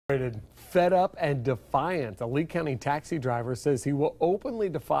Fed up and defiant, a Lee County taxi driver says he will openly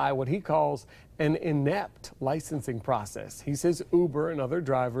defy what he calls an inept licensing process. He says Uber and other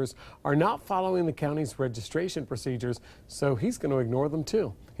drivers are not following the county's registration procedures, so he's going to ignore them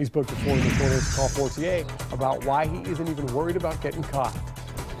too. He spoke to 4 reporters Call 48 about why he isn't even worried about getting caught.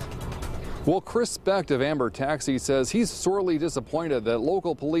 Well, Chris Specht of Amber Taxi says he's sorely disappointed that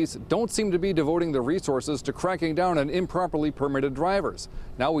local police don't seem to be devoting their resources to cracking down on improperly permitted drivers.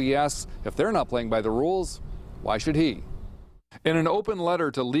 Now he asks, if they're not playing by the rules, why should he? In an open letter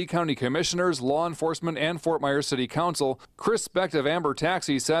to Lee County commissioners, law enforcement, and Fort Myers City Council, Chris Specht of Amber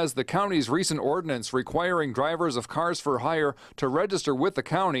Taxi says the county's recent ordinance requiring drivers of cars for hire to register with the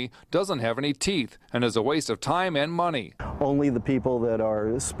county doesn't have any teeth and is a waste of time and money. Only the people that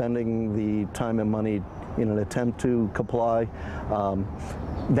are spending the time and money in an attempt to comply,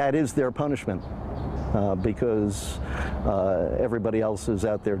 that is their punishment. Because everybody else is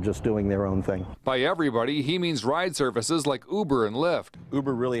out there just doing their own thing. By everybody, he means ride services like Uber and Lyft.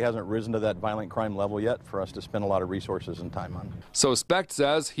 Uber really hasn't risen to that violent crime level yet for us to spend a lot of resources and time on. So Specht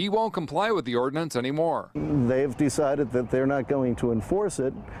says he won't comply with the ordinance anymore. They've decided that they're not going to enforce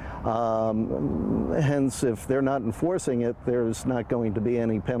it. Hence, if they're not enforcing it, there's not going to be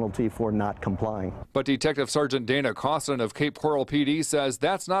any penalty for not complying. But Detective Sergeant Dana Costin of Cape Coral PD says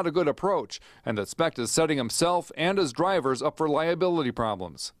that's not a good approach and that Specht is setting himself and his drivers up for liability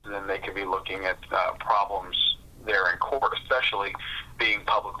problems. Then they could be looking at problems there in court, especially being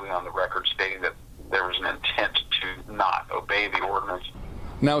publicly on the record stating that there was an intent to not obey the ordinance.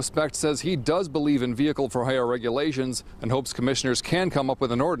 Now Specht says he does believe in vehicle for hire regulations and hopes commissioners can come up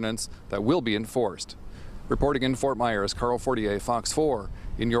with an ordinance that will be enforced. Reporting in Fort Myers, Carl Fortier, Fox 4,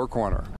 in your corner.